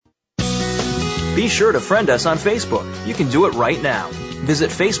Be sure to friend us on Facebook. You can do it right now. Visit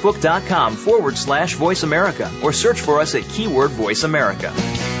facebook.com/Voice America or search for us at keyword Voice America.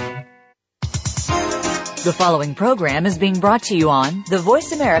 The following program is being brought to you on the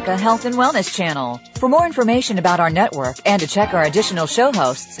Voice America Health and Wellness Channel. For more information about our network and to check our additional show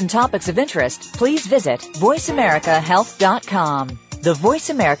hosts and topics of interest, please visit voiceamericahealth.com. The Voice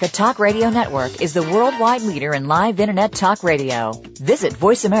America Talk Radio Network is the worldwide leader in live Internet talk radio. Visit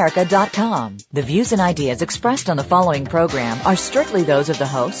voiceamerica.com. The views and ideas expressed on the following program are strictly those of the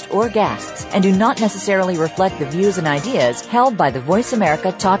host or guests and do not necessarily reflect the views and ideas held by the Voice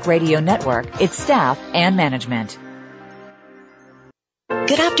America Talk Radio Network, its staff, and management.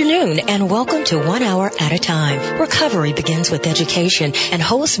 Good afternoon and welcome to 1 Hour at a Time. Recovery begins with education, and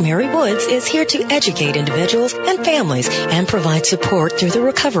host Mary Woods is here to educate individuals and families and provide support through the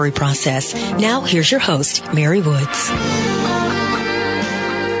recovery process. Now here's your host, Mary Woods.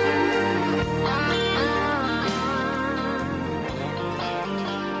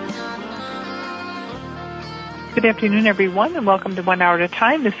 Good afternoon, everyone, and welcome to 1 Hour at a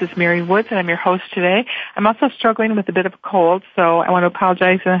Time. This is Mary Woods, and I'm your host today. I'm also struggling with a bit of a cold, so I want to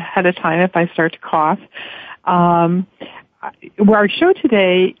apologize ahead of time if I start to cough. Our show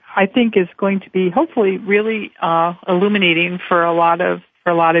today, I think, is going to be hopefully really illuminating for a lot of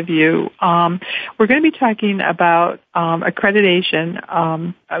you. We're going to be talking about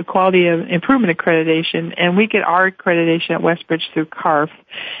accreditation, quality of improvement accreditation, and we get our accreditation at Westbridge through CARF.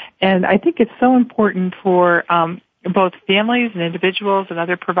 And I think it's so important for both families and individuals and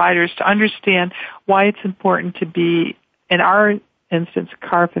other providers to understand why it's important to be, in our instance,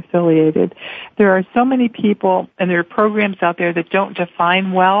 CARF affiliated. There are so many people and there are programs out there that don't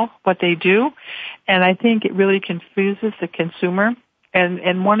define well what they do, and I think it really confuses the consumer.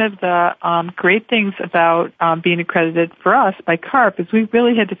 And one of the great things about being accredited for us by CARF is we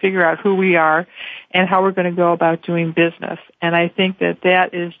really had to figure out who we are and how we're going to go about doing business. And I think that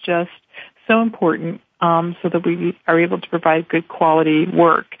is just so important so that we are able to provide good quality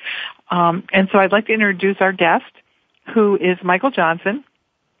work. And so I'd like to introduce our guest, who is Michael Johnson,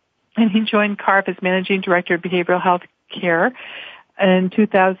 and he joined CARF as Managing Director of Behavioral Health Care in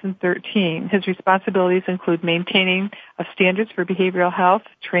 2013. His responsibilities include maintaining standards for behavioral health,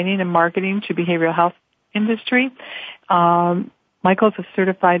 training and marketing to behavioral health industry. Michael is a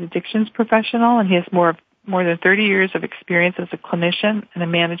certified addictions professional, and he has more than 30 years of experience as a clinician and a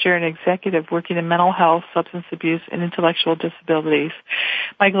manager and executive working in mental health, substance abuse, and intellectual disabilities.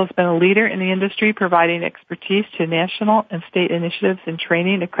 Michael has been a leader in the industry, providing expertise to national and state initiatives in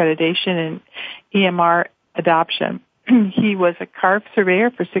training, accreditation, and EMR adoption. He was a CARF surveyor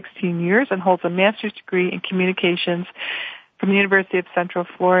for 16 years and holds a master's degree in communications from the University of Central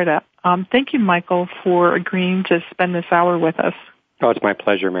Florida. Thank you, Michael, for agreeing to spend this hour with us. Oh, it's my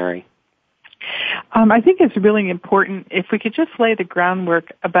pleasure, Mary. I think it's really important if we could just lay the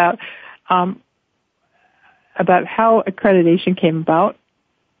groundwork about how accreditation came about,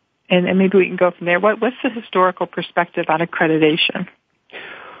 and maybe we can go from there. What's the historical perspective on accreditation?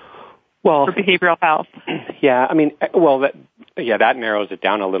 Well, for behavioral health. Yeah, I mean, that narrows it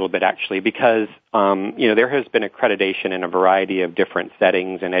down a little bit actually, because there has been accreditation in a variety of different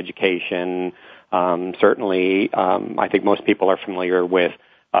settings in education. Certainly, I think most people are familiar with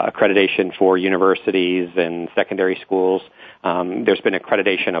accreditation for universities and secondary schools. There's been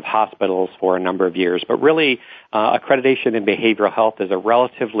accreditation of hospitals for a number of years, but really, accreditation in behavioral health is a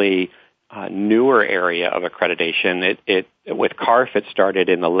relatively newer area of accreditation. With CARF, it started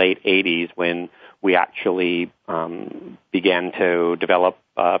in the late 80s when we actually began to develop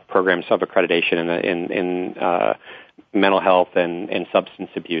programs of accreditation in mental health and substance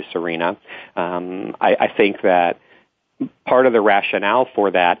abuse arena. I think that part of the rationale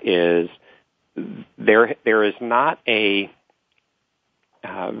for that is there is not a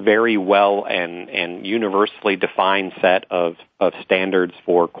very well and universally defined set of standards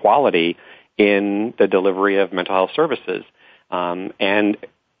for quality in the delivery of mental health services,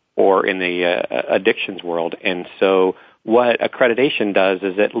 or in the addictions world. And so what accreditation does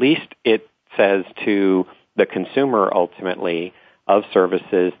is at least it says to the consumer ultimately of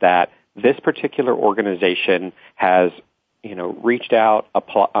services that this particular organization has, reached out,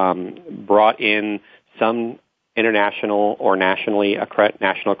 brought in some international or national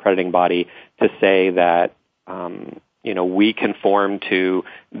accrediting body to say that, we conform to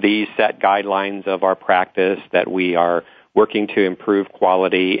these set guidelines of our practice, that we are working to improve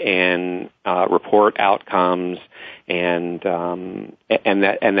quality and report outcomes, and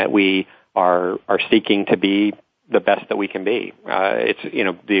that we are seeking to be the best that we can be.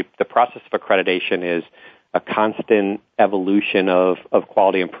 The process of accreditation is a constant evolution of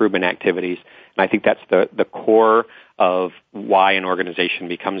quality improvement activities. And I think that's the core of why an organization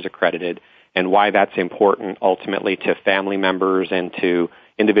becomes accredited and why that's important ultimately to family members and to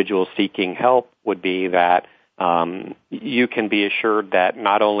individuals seeking help would be that you can be assured that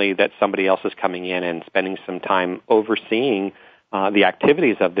not only that somebody else is coming in and spending some time overseeing the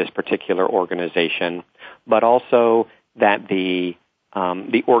activities of this particular organization, but also that the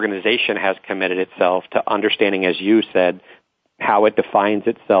organization has committed itself to understanding, as you said, how it defines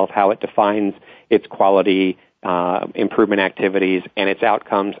itself, how it defines its quality improvement activities and its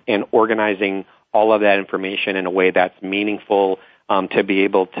outcomes, and organizing all of that information in a way that's meaningful to be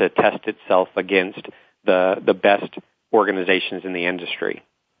able to test itself against the best organizations in the industry.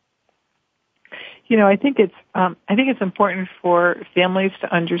 You know, I think it's important for families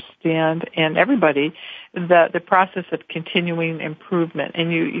to understand, and everybody, the process of continuing improvement.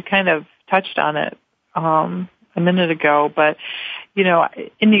 And you kind of touched on it a minute ago, but you know,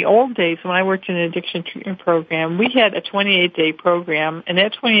 in the old days when I worked in an addiction treatment program, we had a 28-day program, and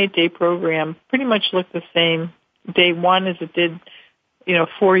that 28-day program pretty much looked the same day one as it did,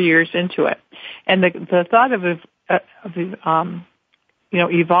 4 years into it. And the thought of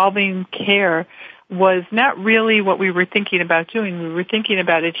evolving care was not really what we were thinking about doing. We were thinking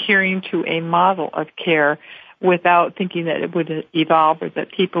about adhering to a model of care without thinking that it would evolve or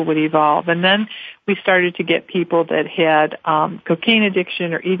that people would evolve. And then we started to get people that had cocaine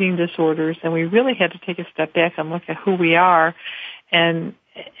addiction or eating disorders, and we really had to take a step back and look at who we are and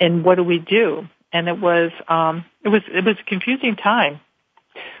what do we do. And it was a confusing time.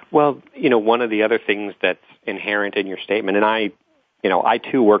 Well, one of the other things that's inherent in your statement, and I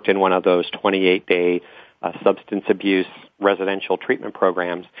too worked in one of those 28-day substance abuse residential treatment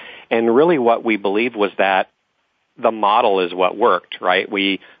programs, and really what we believed was that the model is what worked, right?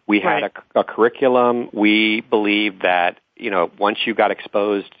 We had a curriculum. We believed that, once you got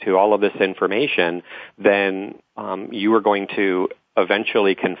exposed to all of this information, then you were going to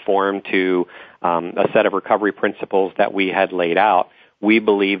eventually conform to a set of recovery principles that we had laid out. We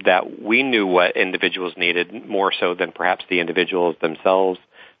believed that we knew what individuals needed more so than perhaps the individuals themselves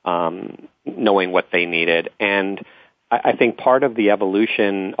knowing what they needed. And I think part of the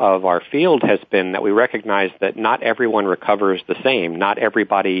evolution of our field has been that we recognize that not everyone recovers the same. Not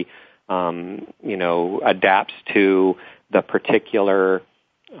everybody, adapts to the particular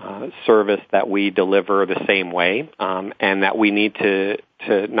service that we deliver the same way, and that we need to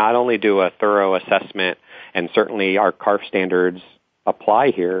not only do a thorough assessment, and certainly our CARF standards apply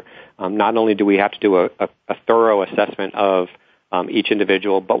here. Not only do we have to do a thorough assessment of each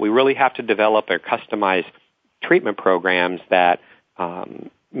individual, but we really have to develop or customize treatment programs that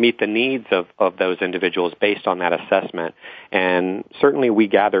meet the needs of those individuals based on that assessment. And certainly we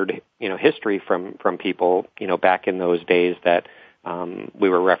gathered, history from people, back in those days that we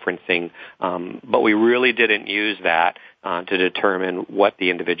were referencing, but we really didn't use that to determine what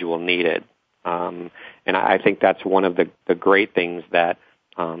the individual needed. And I think that's one of the great things that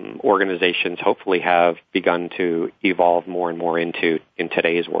organizations hopefully have begun to evolve more and more into in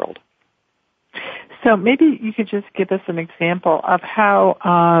today's world. So maybe you could just give us an example of how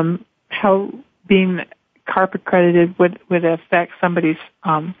being CARF accredited would affect somebody's,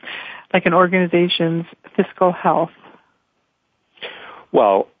 like an organization's fiscal health.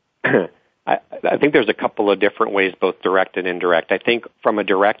 Well, I think there's a couple of different ways, both direct and indirect. I think from a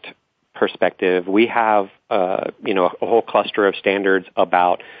direct perspective, we have a whole cluster of standards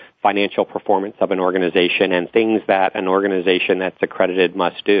about financial performance of an organization and things that an organization that's accredited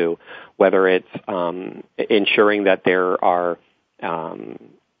must do, whether it's ensuring that there are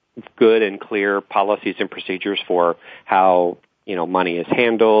good and clear policies and procedures for how money is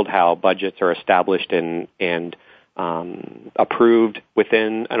handled, how budgets are established and approved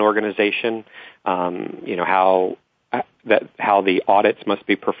within an organization, how the audits must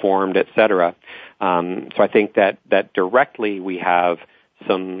be performed, et cetera. So I think that directly we have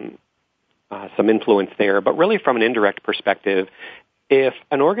some influence there, but really from an indirect perspective, if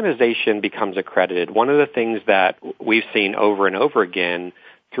an organization becomes accredited, one of the things that we've seen over and over again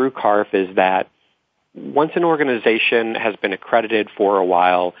through CARF is that once an organization has been accredited for a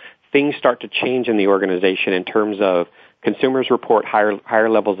while, things start to change in the organization in terms of consumers report higher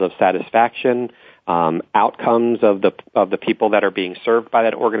levels of satisfaction, outcomes of the people that are being served by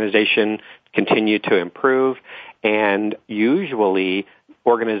that organization continue to improve, and usually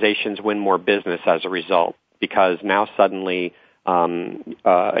organizations win more business as a result because now suddenly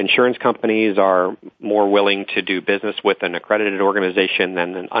insurance companies are more willing to do business with an accredited organization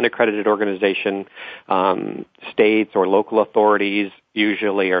than an unaccredited organization. States or local authorities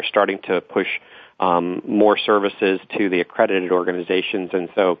usually are starting to push more services to the accredited organizations, and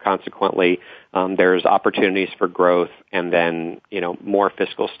so consequently, there's opportunities for growth and then, more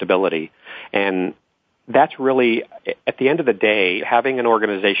fiscal stability. And that's really, at the end of the day, having an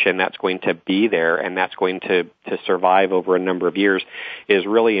organization that's going to be there and that's going to survive over a number of years is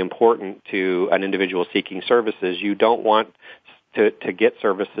really important to an individual seeking services. You don't want to get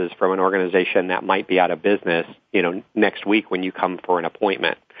services from an organization that might be out of business, next week when you come for an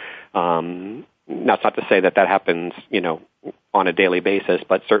appointment. That's not to say that happens, on a daily basis,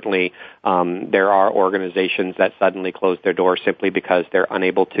 but certainly there are organizations that suddenly close their doors simply because they're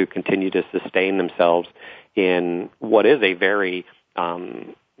unable to continue to sustain themselves in what is a very,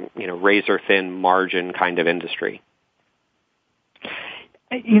 razor-thin margin kind of industry.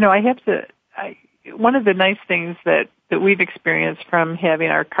 One of the nice things that we've experienced from having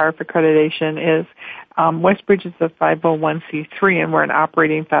our CARF accreditation is Westbridge is a 501c3 and we're an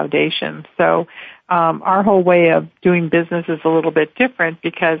operating foundation. So our whole way of doing business is a little bit different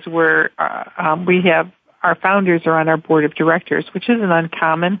because we have our founders are on our board of directors, which isn't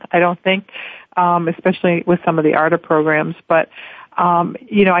uncommon, I don't think, especially with some of the ARTA programs. But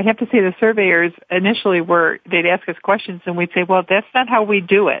I have to say the surveyors initially they'd ask us questions and we'd say, well, that's not how we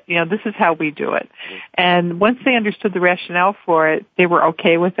do it. This is how we do it. And once they understood the rationale for it, they were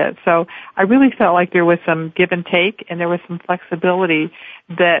okay with it. So I really felt like there was some give and take and there was some flexibility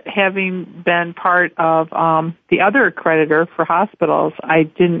that having been part of the other accreditor for hospitals, I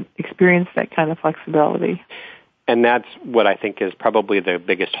didn't experience that kind of flexibility. And that's what I think is probably the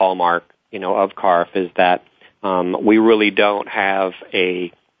biggest hallmark, of CARF is that we really don't have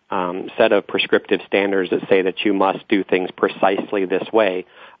a set of prescriptive standards that say that you must do things precisely this way.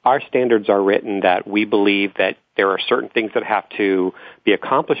 Our standards are written that we believe that there are certain things that have to be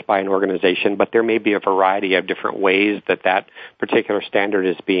accomplished by an organization, but there may be a variety of different ways that particular standard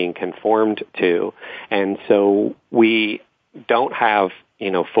is being conformed to. And so we don't have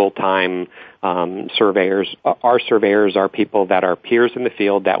full-time surveyors. Our surveyors are people that are peers in the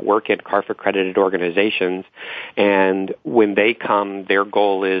field that work at CARF-accredited organizations, and when they come, their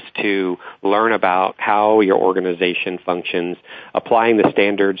goal is to learn about how your organization functions, applying the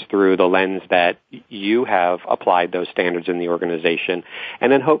standards through the lens that you have applied those standards in the organization,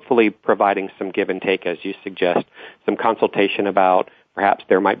 and then hopefully providing some give and take, as you suggest, some consultation about perhaps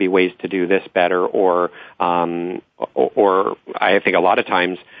there might be ways to do this better, or I think a lot of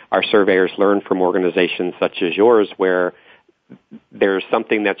times our surveyors learn from organizations such as yours where there's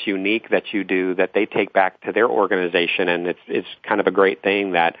something that's unique that you do that they take back to their organization, and it's kind of a great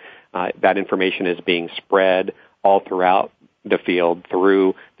thing that that information is being spread all throughout the field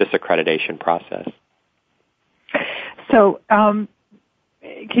through this accreditation process. So,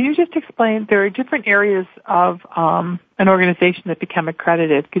 can you just explain, there are different areas of an organization that become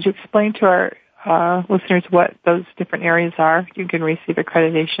accredited. Could you explain to our listeners what those different areas are you can receive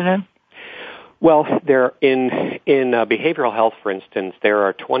accreditation in? Well, there in behavioral health, for instance, there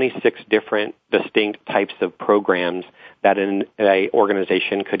are 26 different distinct types of programs that an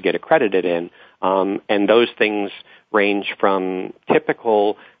organization could get accredited in, and those things range from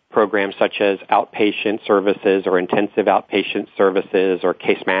typical programs such as outpatient services or intensive outpatient services or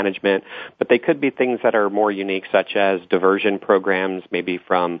case management, but they could be things that are more unique, such as diversion programs, maybe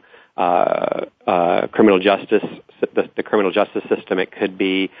from criminal justice, the criminal justice system. It could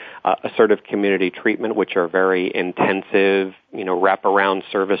be assertive community treatment, which are very intensive, wraparound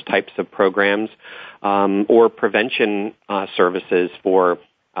service types of programs, or prevention services for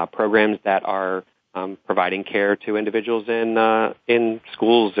programs that are providing care to individuals in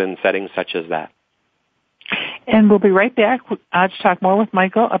schools and settings such as that. And we'll be right back to talk more with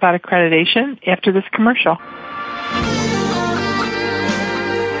Michael about accreditation after this commercial.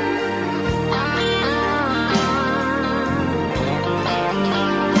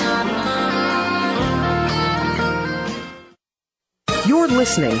 You're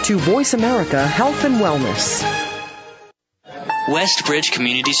listening to Voice America Health and Wellness. Westbridge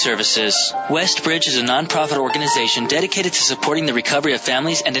Community Services. Westbridge is a nonprofit organization dedicated to supporting the recovery of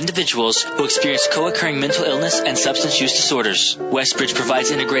families and individuals who experience co-occurring mental illness and substance use disorders. Westbridge provides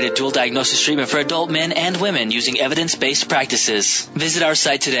integrated dual diagnosis treatment for adult men and women using evidence-based practices. Visit our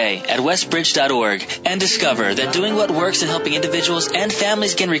site today at westbridge.org and discover that doing what works in helping individuals and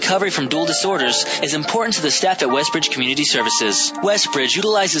families gain recovery from dual disorders is important to the staff at Westbridge Community Services. Westbridge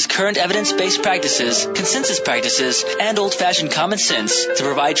utilizes current evidence-based practices, consensus practices, and old-fashioned common sense to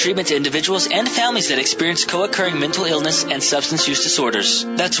provide treatment to individuals and families that experience co-occurring mental illness and substance use disorders.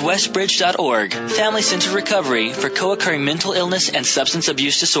 That's westbridge.org, family-centered recovery for co-occurring mental illness and substance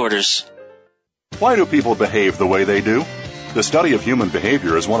abuse disorders. Why do people behave the way they do? The study of human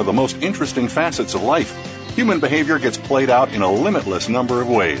behavior is one of the most interesting facets of life. Human behavior gets played out in a limitless number of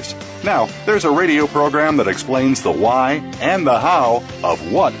ways. Now, there's a radio program that explains the why and the how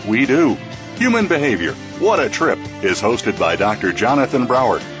of what we do. Human Behavior, What a Trip, is hosted by Dr. Jonathan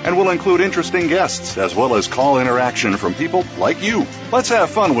Brower and will include interesting guests as well as call interaction from people like you. Let's have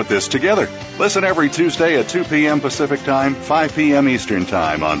fun with this together. Listen every Tuesday at 2 p.m. Pacific Time, 5 p.m. Eastern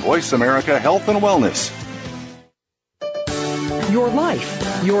Time on Voice America Health and Wellness. Your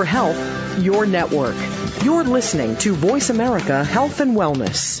life, your health, your network. You're listening to Voice America Health and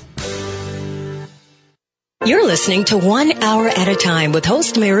Wellness. You're listening to 1 Hour at a Time with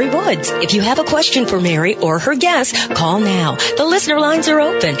host Mary Woods. If you have a question for Mary or her guest, call now. The listener lines are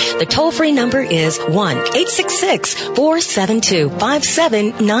open. The toll-free number is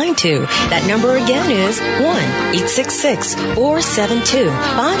 1-866-472-5792. That number again is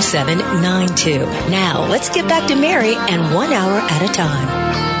 1-866-472-5792. Now, let's get back to Mary and 1 Hour at a Time.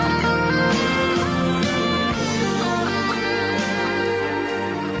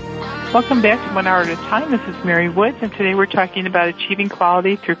 Welcome back to 1 Hour at a Time. This is Mary Woods, and today we're talking about achieving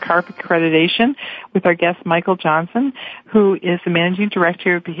quality through CARF Accreditation with our guest Michael Johnson, who is the Managing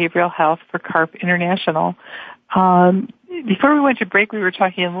Director of Behavioral Health for CARF International. Before we went to break, we were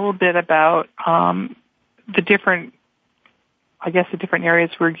talking a little bit about the different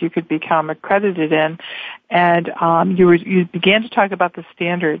areas where you could become accredited in, and you began to talk about the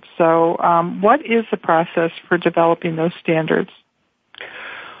standards. So what is the process for developing those standards?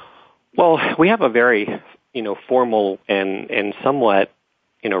 Well, we have a very, formal and somewhat,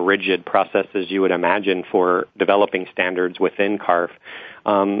 rigid process, as you would imagine, for developing standards within CARF.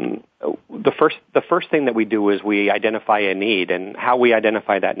 The first thing that we do is we identify a need, and how we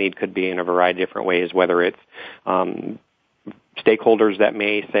identify that need could be in a variety of different ways, whether it's stakeholders that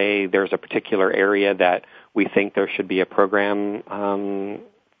may say there's a particular area that we think there should be a program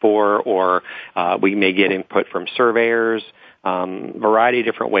for, or we may get input from surveyors, variety of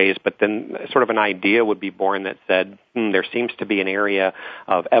different ways, but then sort of an idea would be born that said, there seems to be an area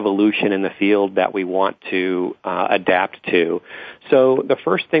of evolution in the field that we want to adapt to. So the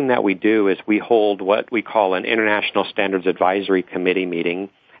first thing that we do is we hold what we call an International Standards Advisory Committee meeting,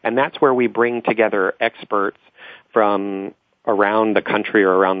 and that's where we bring together experts from around the country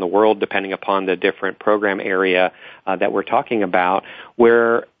or around the world, depending upon the different program area that we're talking about,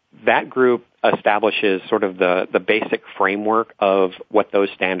 where that group establishes sort of the basic framework of what those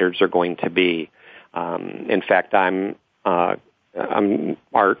standards are going to be. In fact, our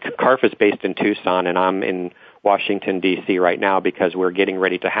CARF is based in Tucson, and I'm in Washington, D.C. right now because we're getting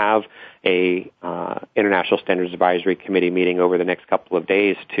ready to have a International Standards Advisory Committee meeting over the next couple of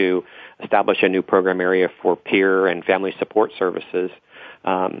days to establish a new program area for peer and family support services.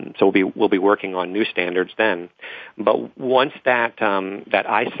 So we'll be working on new standards then. But once that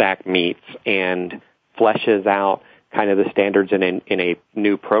ISAC meets and fleshes out kind of the standards in a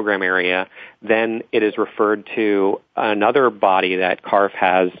new program area, then it is referred to another body that CARF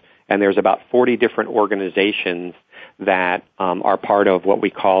has, and there's about 40 different organizations that are part of what we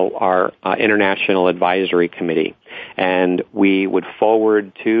call our International Advisory Committee. And we would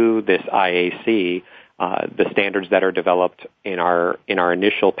forward to this IAC the standards that are developed in our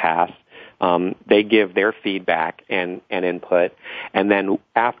initial pass. They give their feedback and input, and then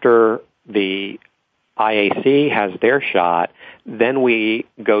after the IAC has their shot, then we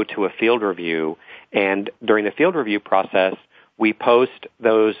go to a field review, and during the field review process, we post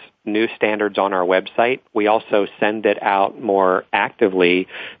those new standards on our website. We also send it out more actively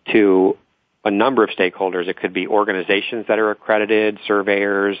to a number of stakeholders. It could be organizations that are accredited,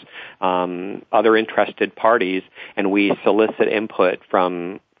 surveyors, other interested parties, and we solicit input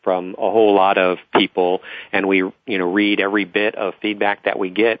from a whole lot of people, and we read every bit of feedback that we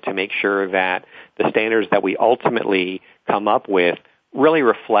get to make sure that the standards that we ultimately come up with really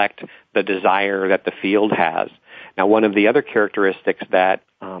reflect the desire that the field has. Now, one of the other characteristics that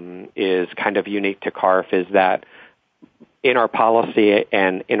is kind of unique to CARF is that in our policy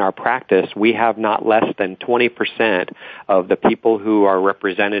and in our practice, we have not less than 20% of the people who are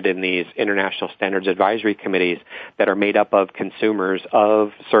represented in these international standards advisory committees that are made up of consumers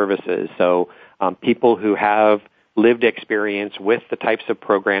of services. So people who have lived experience with the types of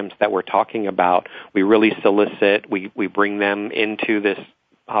programs that we're talking about, we really solicit, we bring them into this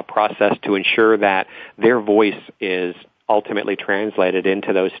process to ensure that their voice is ultimately translated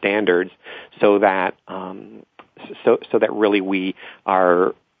into those standards so that so that really we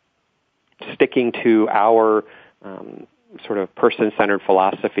are sticking to our sort of person-centered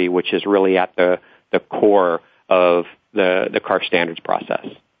philosophy, which is really at the core of the CARF standards process.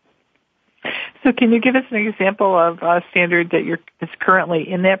 So can you give us an example of a standard that is currently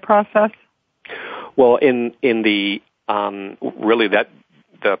in that process? Well, in the really that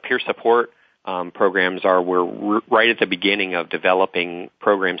the peer support programs we're right at the beginning of developing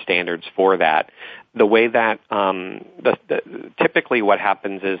program standards for that. The way that typically what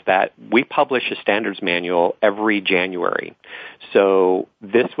happens is that we publish a standards manual every January. So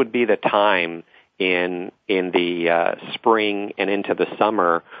this would be the time in the spring and into the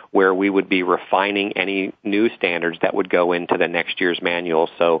summer where we would be refining any new standards that would go into the next year's manual.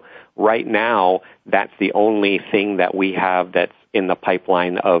 So right now, that's the only thing that we have that's in the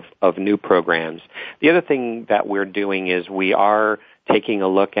pipeline of new programs. The other thing that we're doing is we are taking a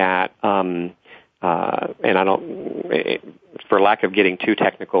look at, and I don't, for lack of getting too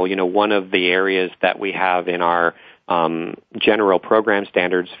technical, one of the areas that we have in our general program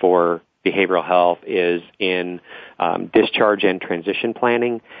standards for behavioral health is in discharge and transition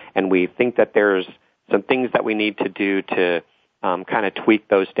planning, and we think that there's some things that we need to do to kind of tweak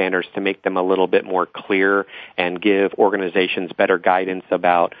those standards to make them a little bit more clear and give organizations better guidance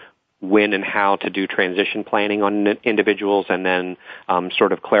about when and how to do transition planning on individuals, and then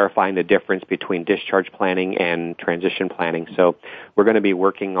sort of clarifying the difference between discharge planning and transition planning. So we're going to be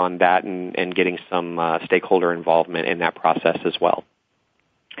working on that and getting some stakeholder involvement in that process as well.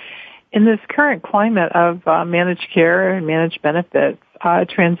 In this current climate of managed care and managed benefits,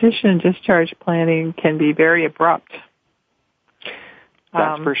 transition and discharge planning can be very abrupt.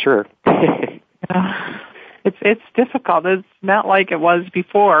 That's for sure. It's difficult. It's not like it was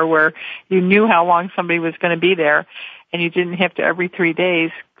before where you knew how long somebody was going to be there and you didn't have to every 3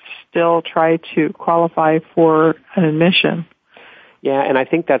 days still try to qualify for an admission. Yeah, and I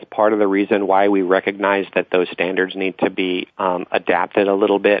think that's part of the reason why we recognize that those standards need to be adapted a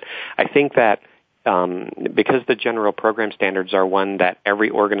little bit. I think that because the general program standards are one that every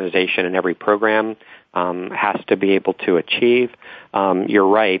organization and every program has to be able to achieve, you're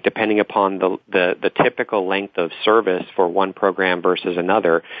right, depending upon the typical length of service for one program versus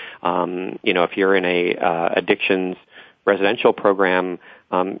another. If you're in a addictions residential program,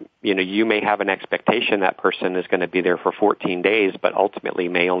 you may have an expectation that person is going to be there for 14 days, but ultimately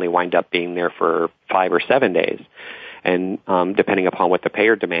may only wind up being there for 5 or 7 days, and depending upon what the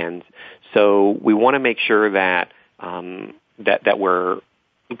payer demands. So we want to make sure that that we're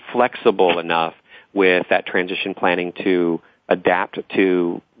flexible enough with that transition planning to adapt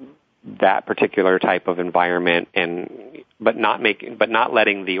to that particular type of environment, but not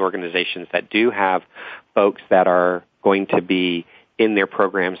letting the organizations that do have folks that are going to be in their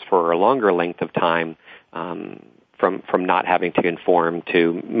programs for a longer length of time from not having to conform,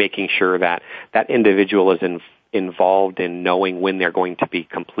 to making sure that that individual is involved in knowing when they're going to be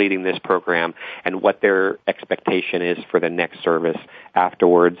completing this program and what their expectation is for the next service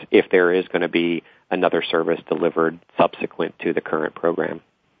afterwards, if there is going to be another service delivered subsequent to the current program.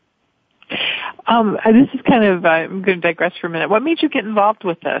 This is kind of, I'm going to digress for a minute. What made you get involved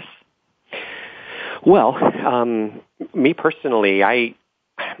with this? Well, me personally, I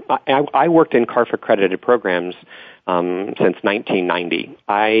worked in CARF-accredited programs since 1990.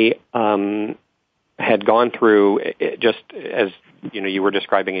 I had gone through, just as you were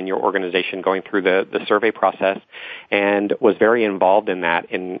describing in your organization, going through the survey process, and was very involved in that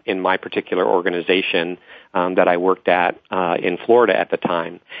in my particular organization that I worked at in Florida at the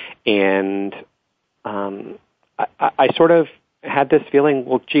time. And I sort of had this feeling,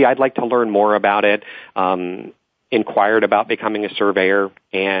 well, gee, I'd like to learn more about it, inquired about becoming a surveyor,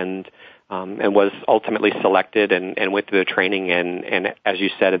 and was ultimately selected and went through the training. And as you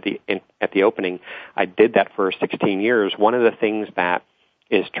said at the opening, I did that for 16 years. One of the things that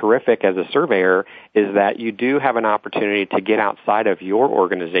is terrific as a surveyor is that you do have an opportunity to get outside of your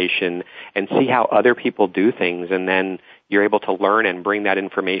organization and see how other people do things, and then you're able to learn and bring that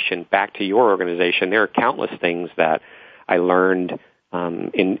information back to your organization. There are countless things that I learned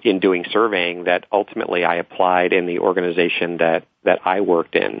in doing surveying that ultimately I applied in the organization that I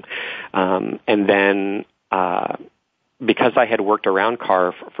worked in. And then because I had worked around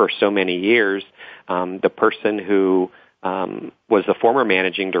CARF for so many years, the person who was the former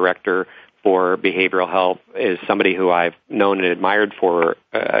managing director for behavioral health is somebody who I've known and admired for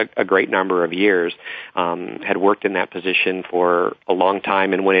a great number of years, had worked in that position for a long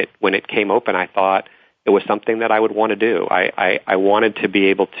time, and when it came open, I thought it was something that I would want to do. I wanted to be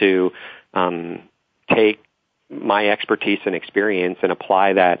able to take my expertise and experience and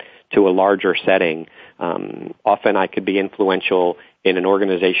apply that to a larger setting. Often I could be influential in an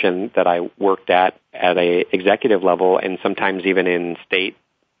organization that I worked at a executive level, and sometimes even in state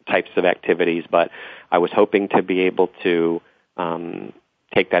types of activities, but I was hoping to be able to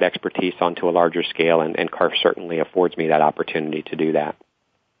take that expertise onto a larger scale, and CARF certainly affords me that opportunity to do that.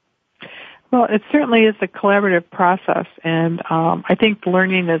 Well, it certainly is a collaborative process, and I think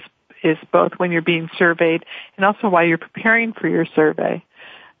learning is both when you're being surveyed and also while you're preparing for your survey.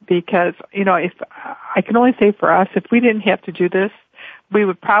 Because, if I can only say for us, if we didn't have to do this, we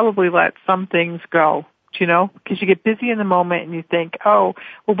would probably let some things go, because you get busy in the moment and you think, oh,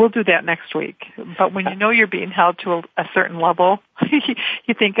 well, we'll do that next week. But when you know you're being held to a certain level,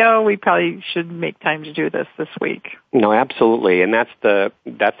 you think, oh, we probably should make time to do this week. No, absolutely. And that's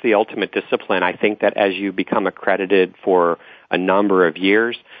the ultimate discipline. I think that as you become accredited for a number of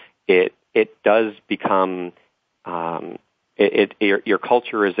years, it does become your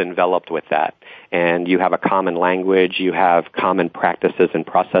culture is enveloped with that, and you have a common language, you have common practices and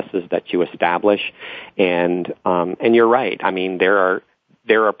processes that you establish, and you're right. I mean, there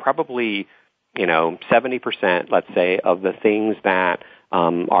are probably 70%, let's say, of the things that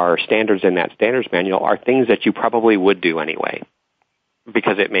are standards in that standards manual are things that you probably would do anyway,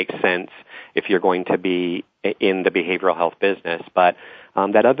 because it makes sense if you're going to be in the behavioral health business. But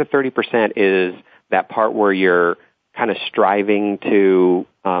that other 30% is that part where you're kind of striving to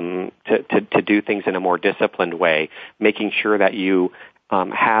do things in a more disciplined way, making sure that you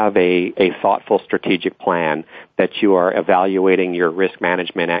have a thoughtful strategic plan, that you are evaluating your risk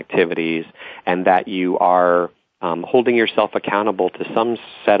management activities, and that you are holding yourself accountable to some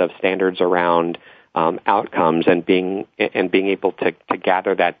set of standards around outcomes, and being able to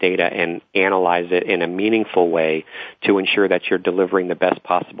gather that data and analyze it in a meaningful way to ensure that you're delivering the best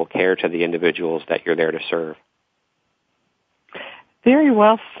possible care to the individuals that you're there to serve. Very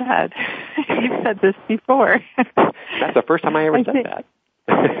well said. You've said this before. That's the first time I ever said that.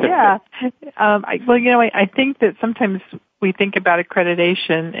 Yeah. I think that sometimes we think about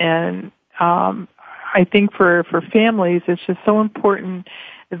accreditation, and I think for families, it's just so important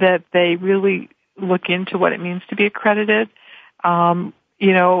that they really look into what it means to be accredited. I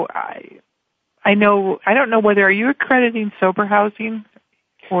don't know whether, are you accrediting sober housing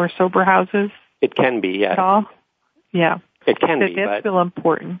or sober houses? It can be, yes. At all? Yeah. It can be, that's still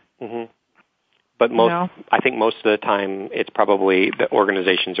important. Mm-hmm. But I think most of the time, it's probably the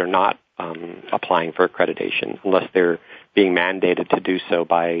organizations are not applying for accreditation unless they're being mandated to do so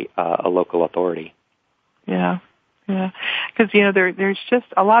by a local authority. Yeah. Because there's just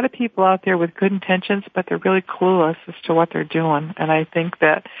a lot of people out there with good intentions, but they're really clueless as to what they're doing. And I think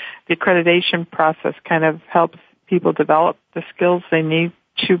that the accreditation process kind of helps people develop the skills they need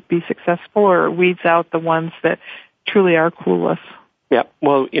to be successful, or weeds out the ones that truly are clueless. Yeah.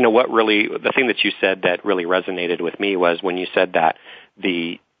 Well, the thing that you said that really resonated with me was when you said that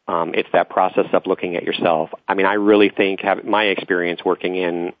it's that process of looking at yourself. I mean, I really think my experience working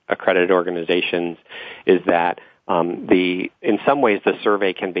in accredited organizations is that in some ways the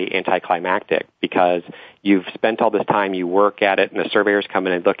survey can be anticlimactic, because you've spent all this time, you work at it, and the surveyors come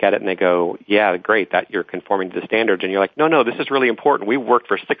in and look at it and they go, yeah, great, that you're conforming to the standards, and you're like, no, this is really important. We worked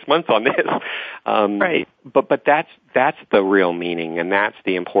for 6 months on this. Right. But that's the real meaning, and that's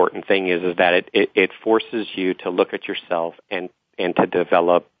the important thing is that it forces you to look at yourself and to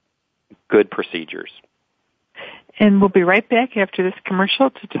develop good procedures. And we'll be right back after this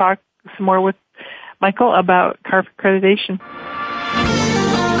commercial to talk some more with Michael about CARF Accreditation.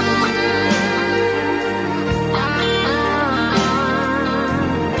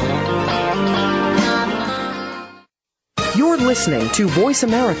 You're listening to Voice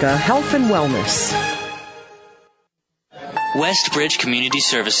America Health and Wellness. Westbridge Community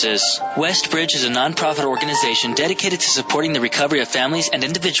Services. Westbridge is a nonprofit organization dedicated to supporting the recovery of families and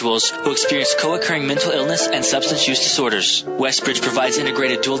individuals who experience co-occurring mental illness and substance use disorders. Westbridge provides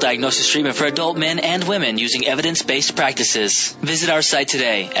integrated dual diagnosis treatment for adult men and women using evidence-based practices. Visit our site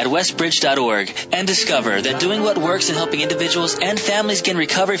today at westbridge.org and discover that doing what works in helping individuals and families gain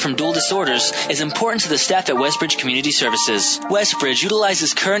recovery from dual disorders is important to the staff at Westbridge Community Services. Westbridge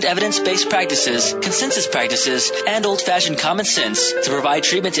utilizes current evidence-based practices, consensus practices, and old-fashioned common sense to provide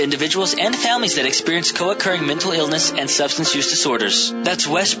treatment to individuals and families that experience co-occurring mental illness and substance use disorders. That's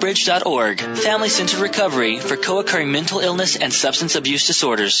westbridge.org, family-centered recovery for co-occurring mental illness and substance abuse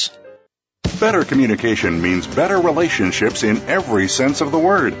disorders. Better communication means better relationships in every sense of the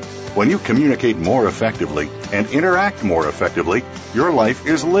word. When you communicate more effectively and interact more effectively, your life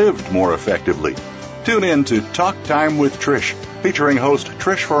is lived more effectively. Tune in to Talk Time with Trish, featuring host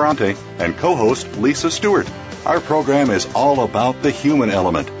Trish Ferrante and co-host Lisa Stewart. Our program is all about the human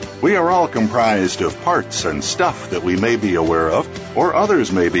element. We are all comprised of parts and stuff that we may be aware of or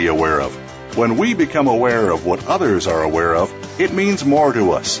others may be aware of. When we become aware of what others are aware of, It means more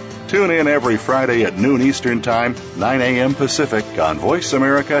to us. Tune in every Friday at noon Eastern Time, 9 a.m. Pacific on Voice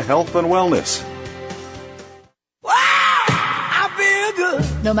America Health and Wellness.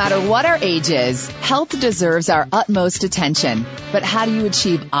 No matter what our age is, health deserves our utmost attention. But how do you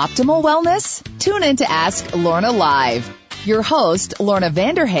achieve optimal wellness? Tune in to Ask Lorna Live. Your host, Lorna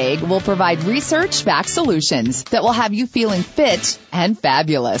Vanderhaeg, will provide research-backed solutions that will have you feeling fit and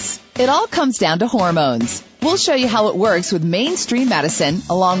fabulous. It all comes down to hormones. We'll show you how it works with mainstream medicine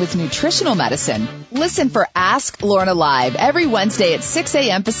along with nutritional medicine. Listen for Ask Lorna Live every Wednesday at 6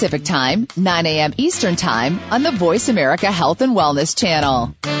 a.m. Pacific Time, 9 a.m. Eastern Time on the Voice America Health and Wellness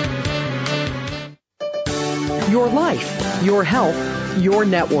channel. Your life, your health, your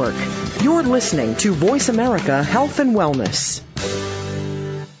network. You're listening to Voice America Health and Wellness.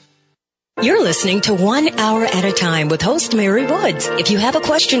 You're listening to 1 Hour at a Time with host Mary Woods. If you have a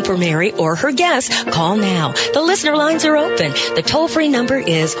question for Mary or her guest, call now. The listener lines are open. The toll-free number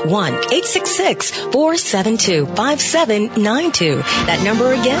is 1-866-472-5792. That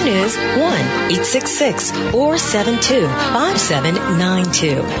number again is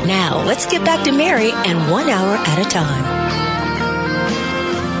 1-866-472-5792. Now, let's get back to Mary and 1 Hour at a Time.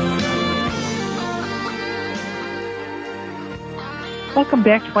 Welcome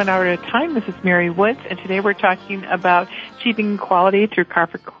back to 1 Hour at a Time. This is Mary Woods, and today we're talking about achieving quality through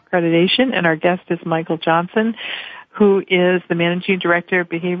CARF Accreditation, and our guest is Michael Johnson, who is the Managing Director of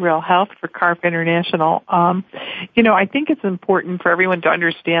Behavioral Health for CARF International. I think it's important for everyone to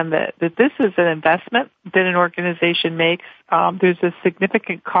understand that this is an investment that an organization makes. There's a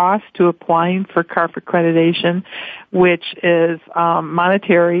significant cost to applying for CARF Accreditation, which is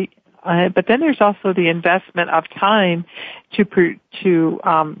monetary. But then there's also the investment of time to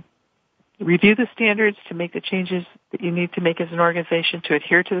review the standards, to make the changes that you need to make as an organization to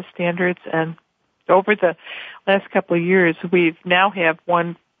adhere to the standards. And over the last couple of years, we've now have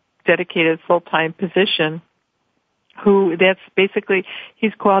one dedicated full-time position who that's basically,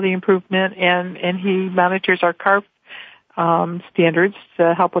 he's quality improvement and he monitors our CARF standards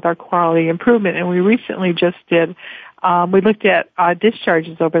to help with our quality improvement. And we recently just did we looked at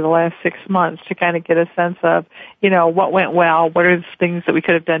discharges over the last 6 months to kind of get a sense of, what went well, what are the things that we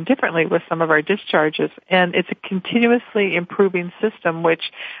could have done differently with some of our discharges. And it's a continuously improving system,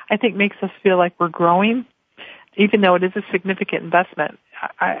 which I think makes us feel like we're growing, even though it is a significant investment.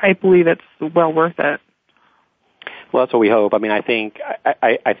 I believe it's well worth it. Well, that's what we hope. I mean, I think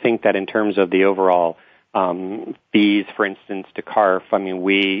that in terms of the overall fees, for instance, to CARF, I mean,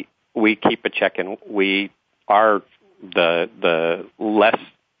 we keep a check and we are the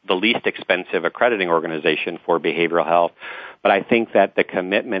least expensive accrediting organization for behavioral health. But I think that the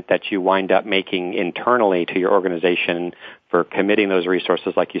commitment that you wind up making internally to your organization for committing those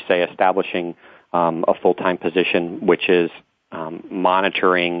resources, like you say, establishing a full-time position, which is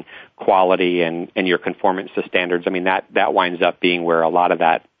monitoring quality and your conformance to standards, I mean, that winds up being where a lot of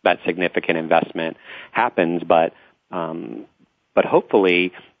that significant investment happens. But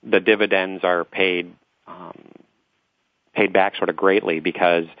hopefully the dividends are paid back sort of greatly,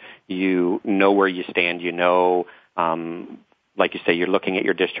 because you know where you stand, like you say, you're looking at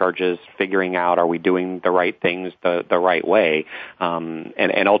your discharges, figuring out, are we doing the right things the right way?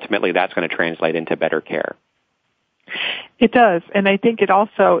 And ultimately that's going to translate into better care. It does. And I think it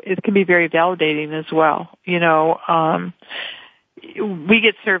can be very validating as well. We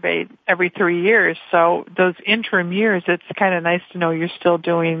get surveyed every 3 years, so those interim years, it's kind of nice to know you're still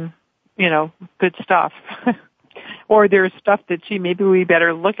doing, good stuff. Or there's stuff that, maybe we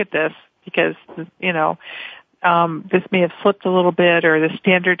better look at this because, this may have slipped a little bit or the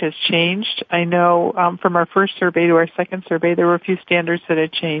standard has changed. I know from our first survey to our second survey, there were a few standards that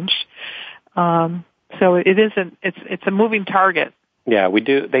had changed. So it's a moving target. Yeah,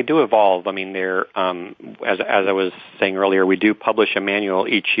 they do evolve. I mean, they're, as I was saying earlier, we do publish a manual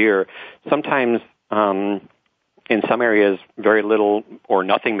each year. Sometimes, in some areas, very little or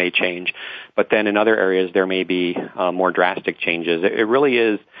nothing may change, but then in other areas there may be more drastic changes. It really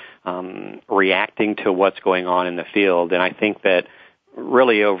is reacting to what's going on in the field, and I think that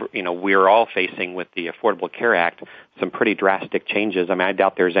really we're all facing with the Affordable Care Act some pretty drastic changes. I mean, I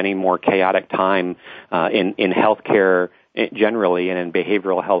doubt there's any more chaotic time in healthcare generally and in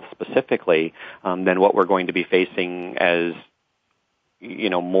behavioral health specifically than what we're going to be facing as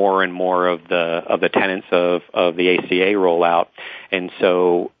more and more of the tenets of the ACA rollout. And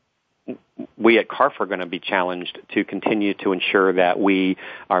so we at CARF are going to be challenged to continue to ensure that we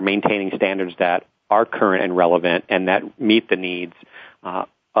are maintaining standards that are current and relevant and that meet the needs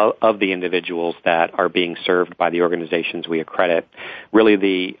of the individuals that are being served by the organizations we accredit.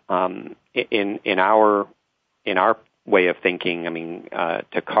 Really, in our way of thinking,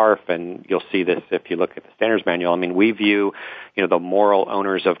 to CARF, and you'll see this if you look at the standards manual. We view, the moral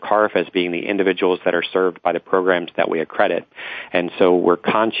owners of CARF as being the individuals that are served by the programs that we accredit. And so we're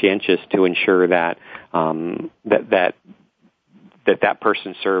conscientious to ensure that that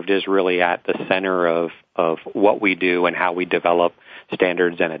person served is really at the center of what we do and how we develop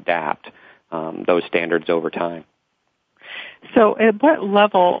standards and adapt those standards over time. So at what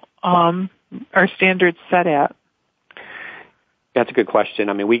level are standards set at? That's a good question.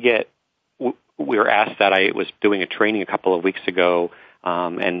 We were asked that. I was doing a training a couple of weeks ago,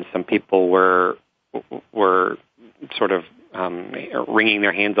 and some people were sort of wringing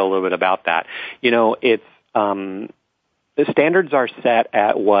their hands a little bit about that. It's the standards are set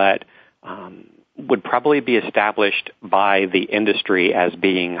at what would probably be established by the industry as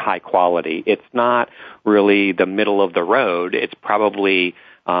being high quality. It's not really the middle of the road. It's probably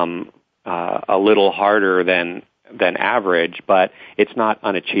a little harder than average, but it's not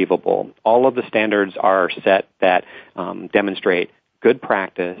unachievable. All of the standards are set that demonstrate good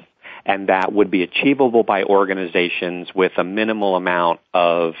practice and that would be achievable by organizations with a minimal amount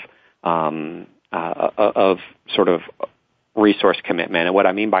of sort of resource commitment. And what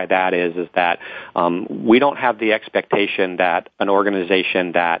I mean by that is that we don't have the expectation that an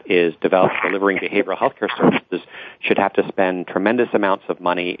organization that is delivering behavioral health care services should have to spend tremendous amounts of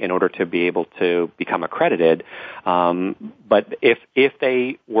money in order to be able to become accredited. But if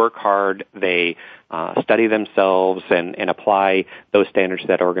they work hard, they study themselves and apply those standards to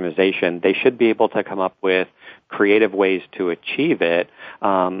that organization, they should be able to come up with creative ways to achieve it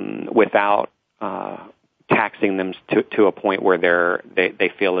without taxing them to a point where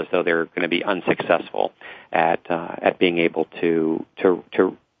they feel as though they're going to be unsuccessful at being able to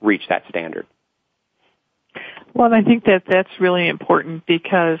reach that standard. Well, I think that's really important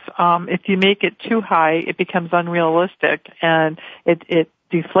because if you make it too high, it becomes unrealistic and it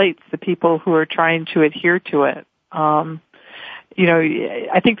deflates the people who are trying to adhere to it. I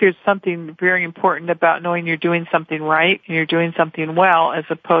think there's something very important about knowing you're doing something right and you're doing something well, as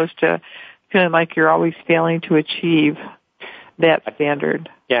opposed to feeling like you're always failing to achieve that standard.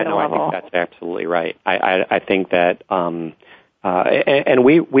 Yeah, no, level. I think that's absolutely right. I think that, and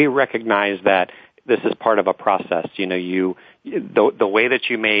we recognize that this is part of a process. The way that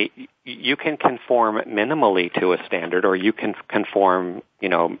you can conform minimally to a standard, or you can conform,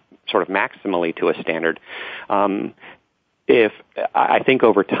 sort of maximally to a standard. If I think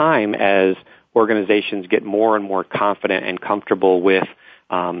over time, as organizations get more and more confident and comfortable with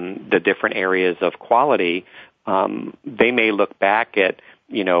the different areas of quality, they may look back at,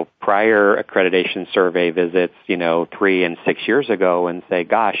 prior accreditation survey visits, 3 and 6 years ago and say,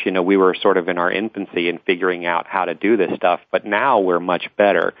 gosh, we were sort of in our infancy in figuring out how to do this stuff, but now we're much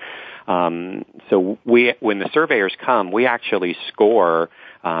better. So when the surveyors come, we actually score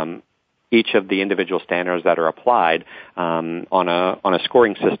each of the individual standards that are applied on a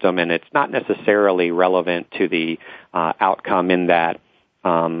scoring system, and it's not necessarily relevant to the outcome in that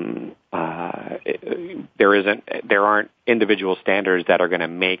there aren't individual standards that are going to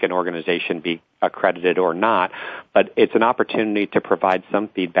make an organization be accredited or not, but it's an opportunity to provide some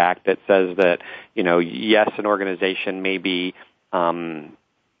feedback that says that, yes, an organization may be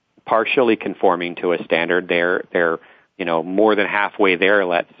partially conforming to a standard. They're more than halfway there,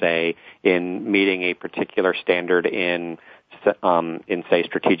 let's say, in meeting a particular standard in say,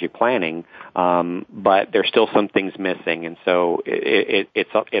 strategic planning, but there's still some things missing, and so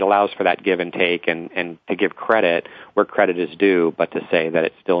it allows for that give and take, and to give credit where credit is due, but to say that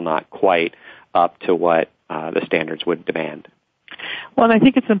it's still not quite up to what the standards would demand. Well, and I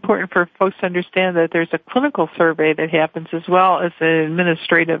think it's important for folks to understand that there's a clinical survey that happens as well as an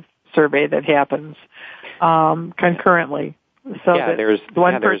administrative survey that happens concurrently. So yeah, that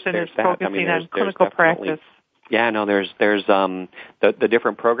one person is focusing on clinical practice. Yeah, no, there's the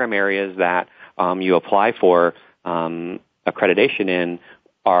different program areas that you apply for accreditation in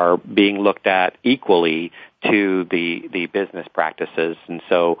are being looked at equally to the business practices, and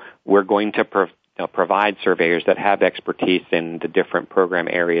so we're going to provide surveyors that have expertise in the different program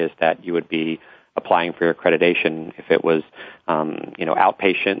areas that you would be applying for your accreditation. If it was,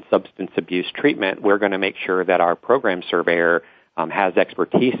 outpatient substance abuse treatment, we're going to make sure that our program surveyor has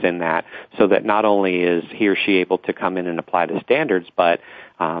expertise in that, so that not only is he or she able to come in and apply the standards, but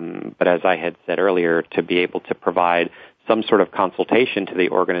as I had said earlier, to be able to provide some sort of consultation to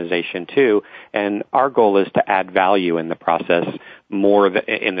the organization too. And our goal is to add value in the process,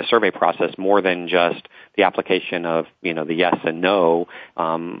 in the survey process, more than just the application of, the yes and no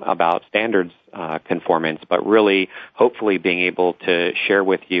about standards conformance, but really hopefully being able to share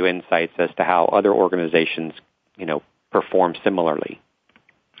with you insights as to how other organizations, perform similarly.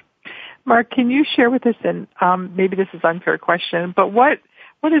 Mark, can you share with us, and maybe this is an unfair question, but what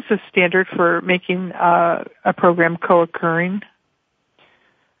is the standard for making a program co-occurring?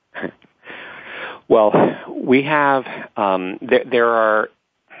 Well, we have there are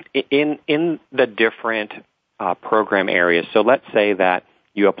in the different program areas. So let's say that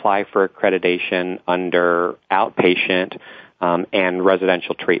you apply for accreditation under outpatient and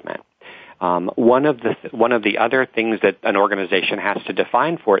residential treatment. One of the other things that an organization has to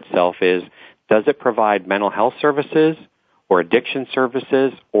define for itself is, does it provide mental health services or addiction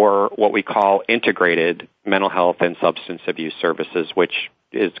services, or what we call integrated mental health and substance abuse services, which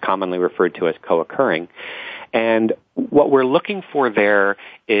is commonly referred to as co-occurring. And what we're looking for there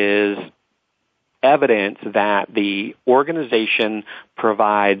is evidence that the organization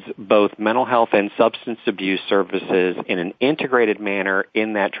provides both mental health and substance abuse services in an integrated manner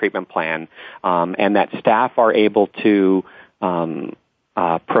in that treatment plan, and that staff are able to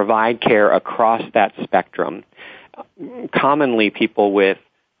provide care across that spectrum. Commonly, people with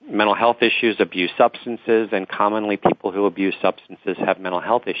mental health issues abuse substances, and commonly people who abuse substances have mental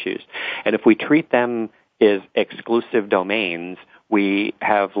health issues. And if we treat them as exclusive domains, we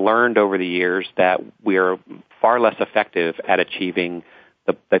have learned over the years that we are far less effective at achieving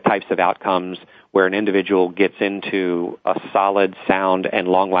the types of outcomes where an individual gets into a solid, sound, and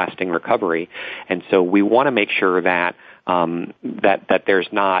long-lasting recovery. And so we want to make sure that that there's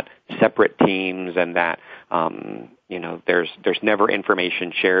not separate teams, and that there's never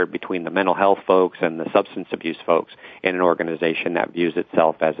information shared between the mental health folks and the substance abuse folks in an organization that views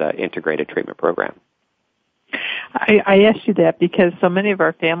itself as an integrated treatment program. I asked you that because so many of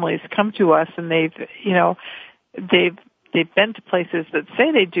our families come to us, and they've been to places that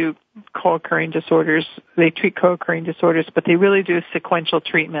say they do co-occurring disorders, they treat co-occurring disorders, but they really do sequential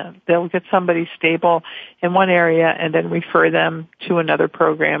treatment. They'll get somebody stable in one area and then refer them to another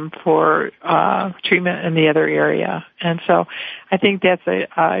program for treatment in the other area. And so I think that's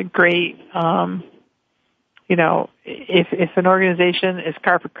a great, if an organization is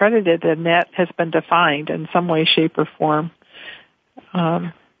CARF accredited, then that has been defined in some way, shape, or form.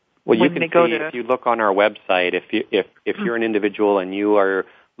 Well, you can see if you look on our website, if you're an individual and you are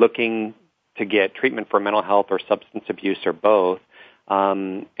looking to get treatment for mental health or substance abuse or both,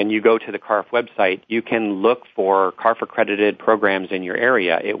 and you go to the CARF website, you can look for CARF accredited programs in your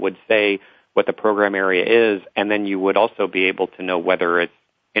area. It would say what the program area is, and then you would also be able to know whether it's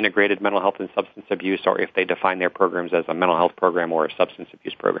integrated mental health and substance abuse, or if they define their programs as a mental health program or a substance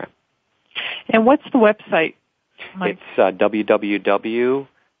abuse program. And what's the website, Mike? It's www.carf.org.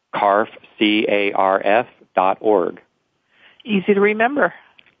 Easy to remember.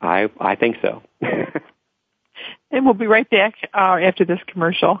 I think so. And we'll be right back after this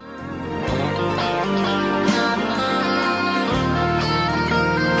commercial.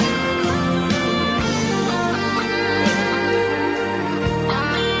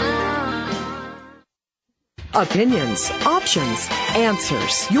 Opinions, options,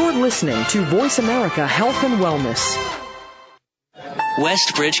 answers. You're listening to Voice America Health and Wellness.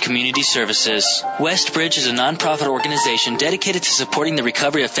 Westbridge Community Services. Westbridge is a nonprofit organization dedicated to supporting the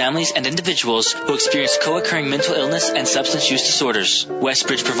recovery of families and individuals who experience co-occurring mental illness and substance use disorders.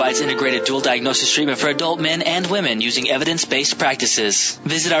 Westbridge provides integrated dual diagnosis treatment for adult men and women using evidence-based practices.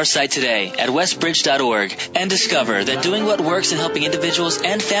 Visit our site today at westbridge.org and discover that doing what works in helping individuals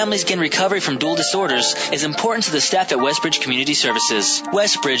and families gain recovery from dual disorders is important to the staff at Westbridge Community Services.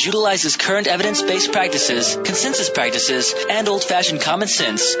 Westbridge utilizes current evidence-based practices, consensus practices, and old-fashioned common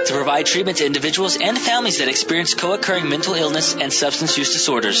sense to provide treatment to individuals and families that experience co-occurring mental illness and substance use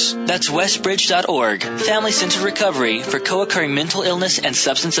disorders. That's westbridge.org, family-centered recovery for co-occurring mental illness and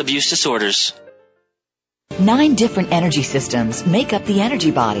substance abuse disorders. 9 different energy systems make up the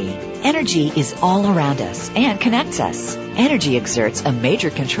energy body. Energy is all around us and connects us. Energy exerts a major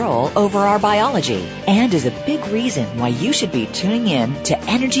control over our biology and is a big reason why you should be tuning in to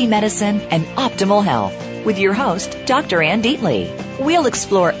Energy Medicine and Optimal Health with your host, Dr. Ann Deatley. We'll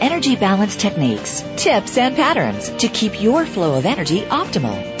explore energy balance techniques, tips, and patterns to keep your flow of energy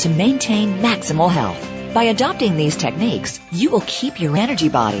optimal to maintain maximal health. By adopting these techniques, you will keep your energy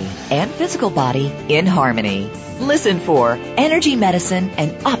body and physical body in harmony. Listen for Energy Medicine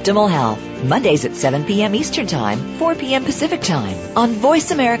and Optimal Health, Mondays at 7 p.m. Eastern Time, 4 p.m. Pacific Time, on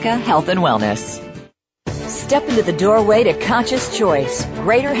Voice America Health and Wellness. Step into the doorway to conscious choice,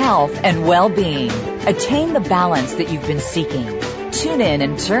 greater health, and well-being. Attain the balance that you've been seeking. Tune in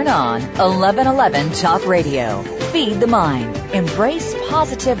and turn on 1111 Talk Radio. Feed the mind. Embrace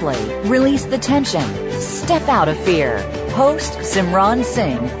positively. Release the tension. Step out of fear. Host Simran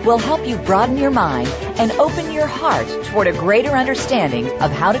Singh will help you broaden your mind and open your heart toward a greater understanding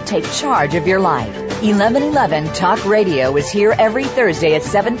of how to take charge of your life. 1111 Talk Radio is here every Thursday at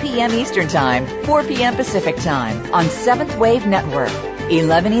 7 p.m. Eastern Time, 4 p.m. Pacific Time on 7th Wave Network.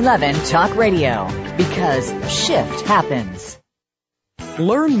 1111 Talk Radio, because shift happens.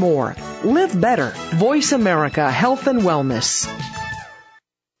 Learn more. Live better. Voice America Health and Wellness.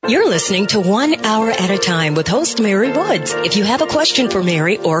 You're listening to 1 Hour at a Time with host Mary Woods. If you have a question for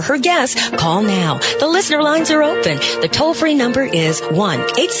Mary or her guest, call now. The listener lines are open. The toll-free number is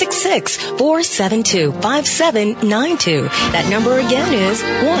 1-866-472-5792. That number again is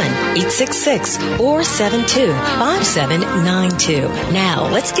 1-866-472-5792. Now,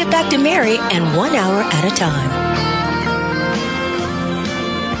 let's get back to Mary and 1 Hour at a Time.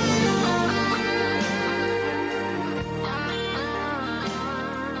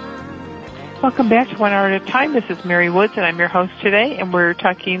 Welcome back to 1 Hour at a Time. This is Mary Woods, and I'm your host today, and we're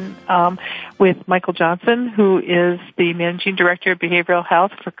talking with Michael Johnson, who is the Managing Director of Behavioral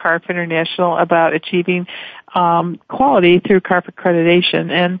Health for CARF International, about achieving quality through CARF Accreditation.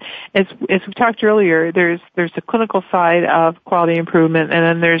 And as we talked earlier, there's the clinical side of quality improvement, and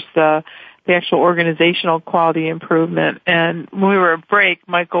then there's the actual organizational quality improvement. And when we were at break,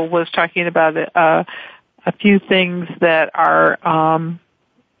 Michael was talking about a few things that are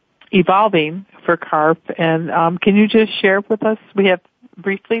evolving for CARF, and can you just share with us,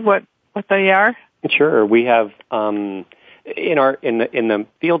 briefly what they are? Sure. We have in the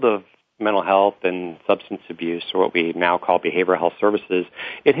field of mental health and substance abuse, or what we now call behavioral health services,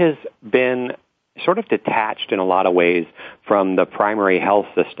 it has been sort of detached in a lot of ways from the primary health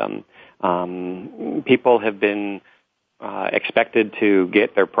system. People have been expected to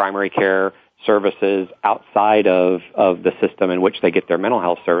get their primary care services outside of the system in which they get their mental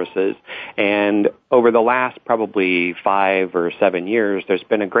health services. And over the last probably 5 or 7 years, there's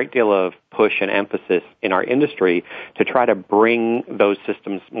been a great deal of push and emphasis in our industry to try to bring those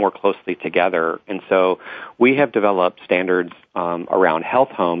systems more closely together. And so we have developed standards around health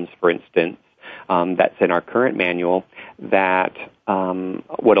homes, for instance, that's in our current manual, that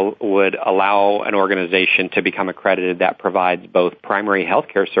would allow an organization to become accredited that provides both primary health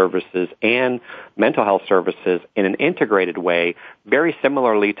care services and mental health services in an integrated way, very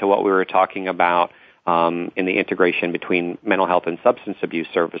similarly to what we were talking about in the integration between mental health and substance abuse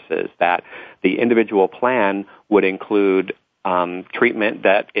services, that the individual plan would include treatment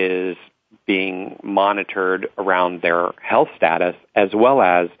that is being monitored around their health status, as well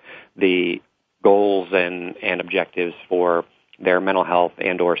as the goals and objectives for their mental health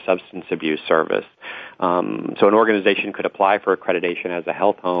and or substance abuse service. So an organization could apply for accreditation as a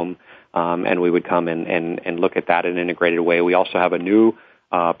health home, and we would come and look at that in an integrated way. We also have a new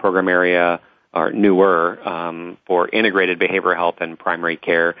program area, or newer, for integrated behavioral health and primary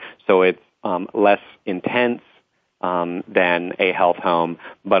care. So it's less intense than a health home,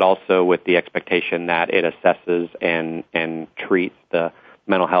 but also with the expectation that it assesses and treats the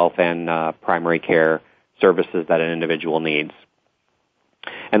mental health and primary care services that an individual needs.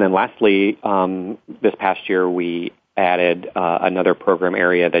 And then lastly, this past year we added another program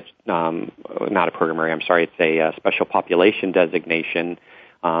area that's not a program area, it's a special population designation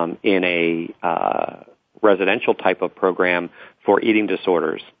in a residential type of program for eating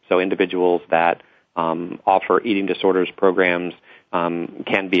disorders. So individuals that offer eating disorders programs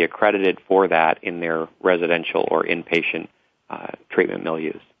can be accredited for that in their residential or inpatient treatment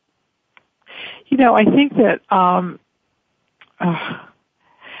milieus. I think that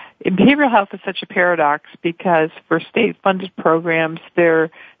behavioral health is such a paradox, because for state-funded programs, there are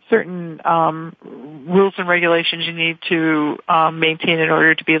certain rules and regulations you need to maintain in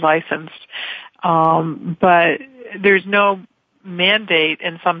order to be licensed. But there's no mandate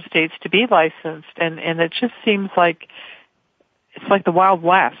in some states to be licensed, and it just seems like it's like the Wild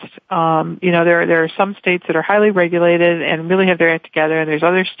West. There are some states that are highly regulated and really have their act together, and there's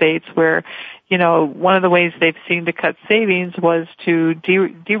other states where, one of the ways they've seen to cut savings was to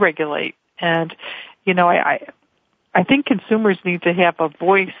deregulate. And, I think consumers need to have a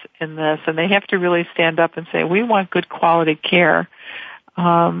voice in this, and they have to really stand up and say, we want good quality care.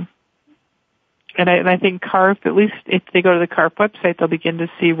 And I think CARF, at least if they go to the CARF website, they'll begin to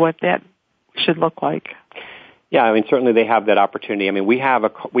see what that should look like. Yeah, certainly they have that opportunity. We have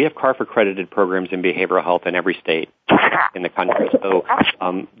CARF-accredited programs in behavioral health in every state in the country. So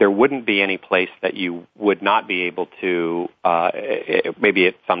there wouldn't be any place that you would not be able to, maybe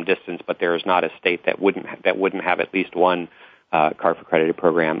at some distance, but there is not a state that wouldn't have at least one CARF-accredited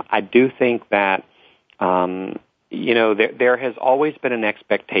program. I do think that there has always been an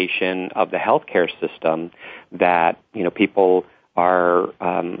expectation of the healthcare system that, people are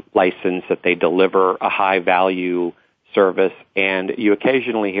licensed, that they deliver a high-value service, and you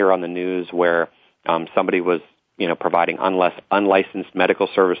occasionally hear on the news where somebody was, providing unlicensed medical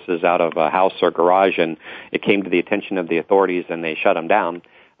services out of a house or garage, and it came to the attention of the authorities, and they shut them down.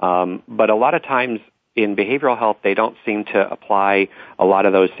 But a lot of times in behavioral health, they don't seem to apply a lot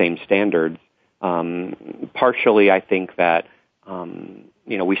of those same standards. Partially, I think that,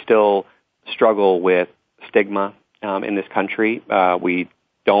 we still struggle with stigma in this country. We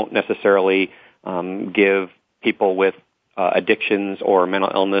don't necessarily give people with addictions or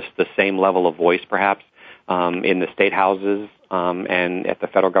mental illness the same level of voice, perhaps, in the state houses and at the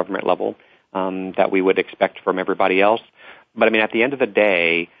federal government level that we would expect from everybody else. But, at the end of the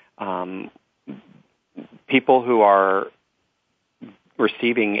day, people who are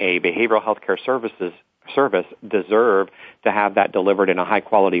receiving a behavioral health care service deserve to have that delivered in a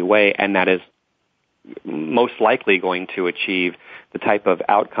high-quality way, and that is most likely going to achieve the type of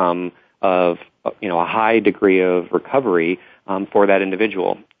outcome of, a high degree of recovery for that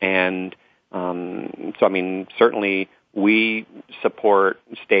individual. And so, certainly we support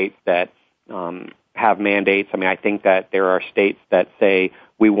states that have mandates. I think that there are states that say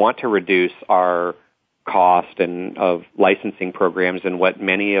we want to reduce our cost and of licensing programs, and what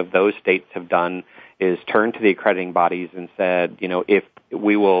many of those states have done is turn to the accrediting bodies and said, if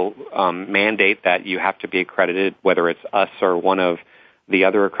we will mandate that you have to be accredited, whether it's us or one of the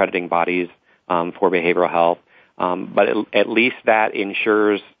other accrediting bodies for behavioral health, but at least that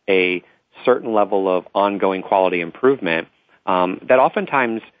ensures a certain level of ongoing quality improvement that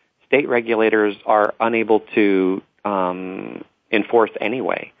oftentimes state regulators are unable to enforce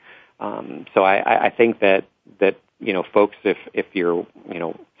anyway. So I think that folks, if you're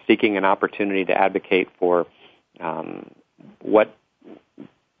seeking an opportunity to advocate for what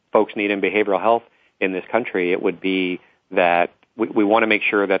folks need in behavioral health in this country, it would be that we want to make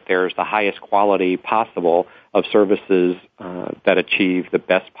sure that there's the highest quality possible of services that achieve the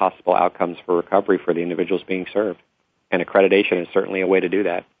best possible outcomes for recovery for the individuals being served. And accreditation is certainly a way to do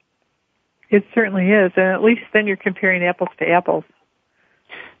that. It certainly is, and at least then you're comparing apples to apples.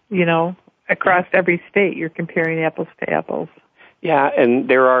 Across every state, you're comparing apples to apples. Yeah, and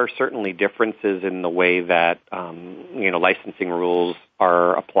there are certainly differences in the way that, licensing rules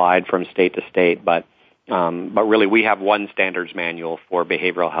are applied from state to state, but really we have one standards manual for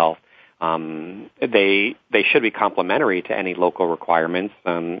behavioral health. They should be complementary to any local requirements.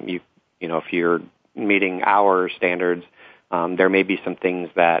 If you're meeting our standards, there may be some things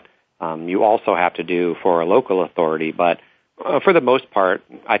that you also have to do for a local authority, but for the most part,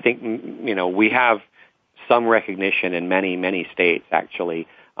 I think, we have some recognition in many, many states, actually,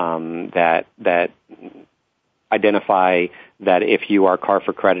 that identify that if you are CARF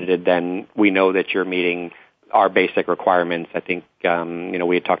accredited, then we know that you're meeting our basic requirements. I think,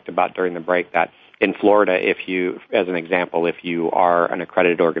 we had talked about during the break that in Florida, as an example, if you are an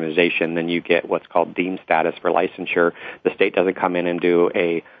accredited organization, then you get what's called deemed status for licensure. The state doesn't come in and do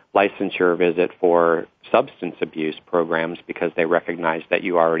a licensure visit for substance abuse programs because they recognize that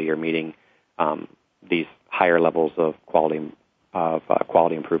you already are meeting these higher levels of quality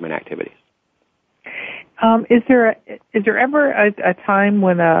improvement activities. Is there ever a time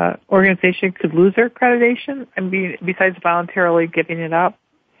when an organization could lose their accreditation? Besides voluntarily giving it up?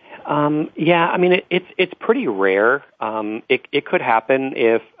 It's pretty rare. It could happen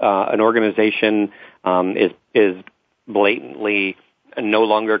if an organization is blatantly no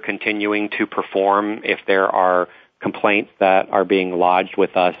longer continuing to perform, if there are complaints that are being lodged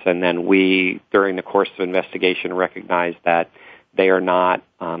with us, and then we, during the course of investigation, recognize that they are not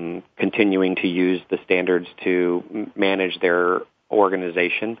continuing to use the standards to manage their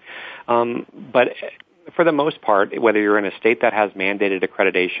organization. But for the most part, whether you're in a state that has mandated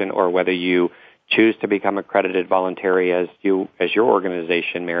accreditation or whether you choose to become accredited voluntarily as your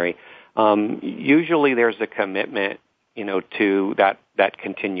organization, Mary, usually there's a commitment, to that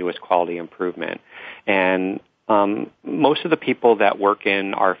continuous quality improvement. And most of the people that work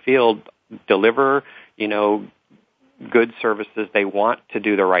in our field deliver, good services. They want to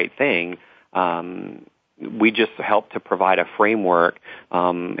do the right thing. We just help to provide a framework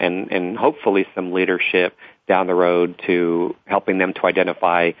and hopefully some leadership down the road to helping them to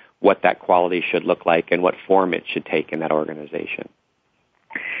identify what that quality should look like and what form it should take in that organization.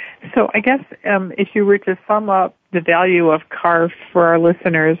 So I guess if you were to sum up the value of CARF for our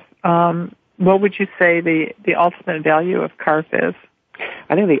listeners, what would you say the ultimate value of CARF is?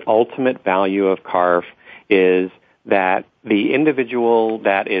 I think the ultimate value of CARF is that the individual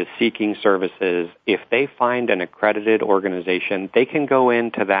that is seeking services, if they find an accredited organization, they can go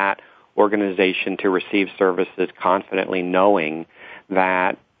into that organization to receive services confidently, knowing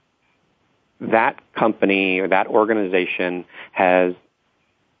that that company or that organization has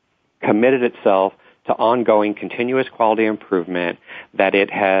committed itself to ongoing continuous quality improvement, that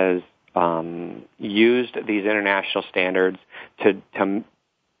it has used these international standards to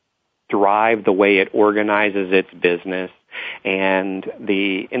drive the way it organizes its business, and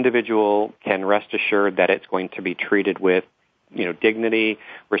the individual can rest assured that it's going to be treated with, dignity,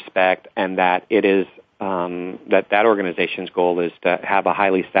 respect, and that it is that organization's goal is to have a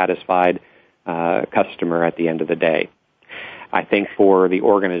highly satisfied customer at the end of the day. I think for the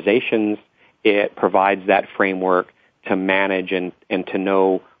organizations, it provides that framework to manage and to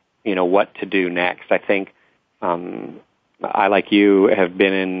know, what to do next. I think I, like you, have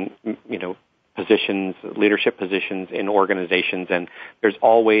been in, leadership positions in organizations, and there's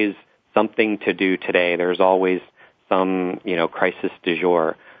always something to do today. There's always some, crisis du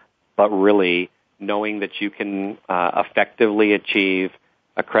jour. But really, knowing that you can effectively achieve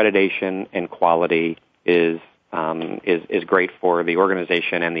accreditation and quality is great for the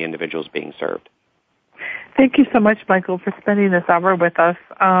organization and the individuals being served. Thank you so much, Michael, for spending this hour with us.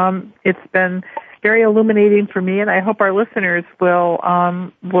 It's been very illuminating for me, and I hope our listeners will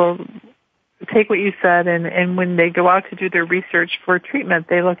take what you said, and when they go out to do their research for treatment,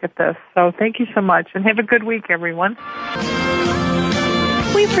 they look at this. So thank you so much, and have a good week, everyone.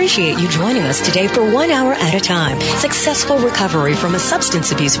 We appreciate you joining us today for 1 hour at a time. Successful recovery from a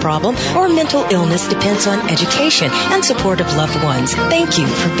substance abuse problem or mental illness depends on education and support of loved ones. Thank you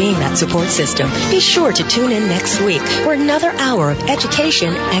for being that support system. Be sure to tune in next week for another hour of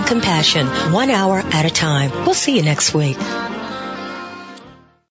education and compassion, 1 hour at a time. We'll see you next week.